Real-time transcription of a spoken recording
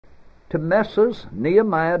To Messrs.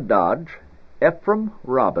 Nehemiah Dodge, Ephraim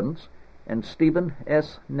Robbins, and Stephen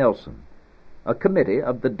S. Nelson, a committee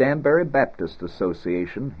of the Danbury Baptist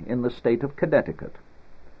Association in the state of Connecticut.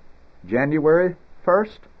 January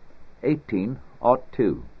 1st,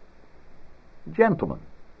 1802. Gentlemen,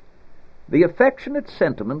 the affectionate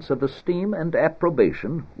sentiments of esteem and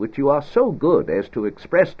approbation which you are so good as to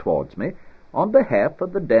express towards me on behalf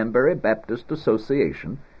of the Danbury Baptist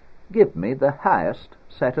Association give me the highest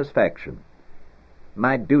satisfaction.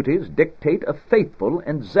 My duties dictate a faithful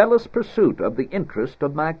and zealous pursuit of the interest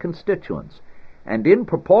of my constituents, and in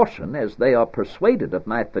proportion as they are persuaded of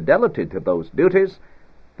my fidelity to those duties,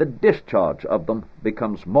 the discharge of them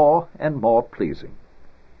becomes more and more pleasing.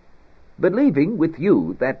 Believing with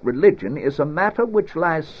you that religion is a matter which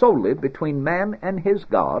lies solely between man and his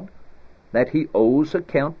God, that he owes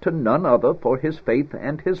account to none other for his faith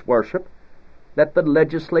and his worship, that the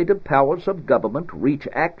legislative powers of government reach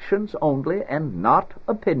actions only and not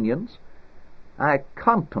opinions, I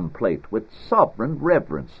contemplate with sovereign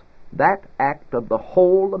reverence that act of the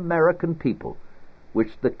whole American people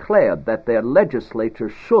which declared that their legislature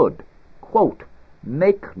should, quote,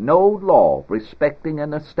 make no law respecting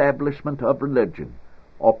an establishment of religion,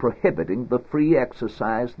 or prohibiting the free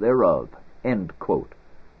exercise thereof, end quote,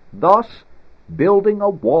 thus building a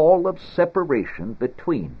wall of separation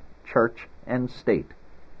between church and state.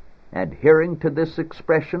 Adhering to this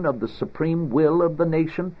expression of the supreme will of the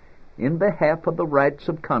nation in behalf of the rights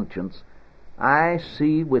of conscience, I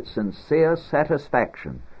see with sincere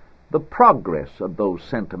satisfaction the progress of those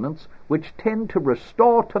sentiments which tend to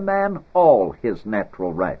restore to man all his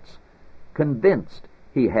natural rights, convinced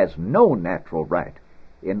he has no natural right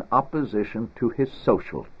in opposition to his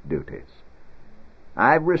social duties.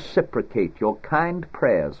 I reciprocate your kind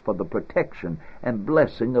prayers for the protection and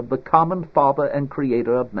blessing of the common Father and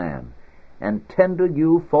Creator of man, and tender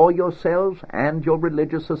you for yourselves and your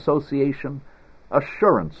religious association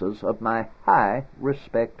assurances of my high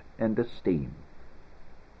respect and esteem.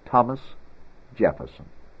 Thomas Jefferson.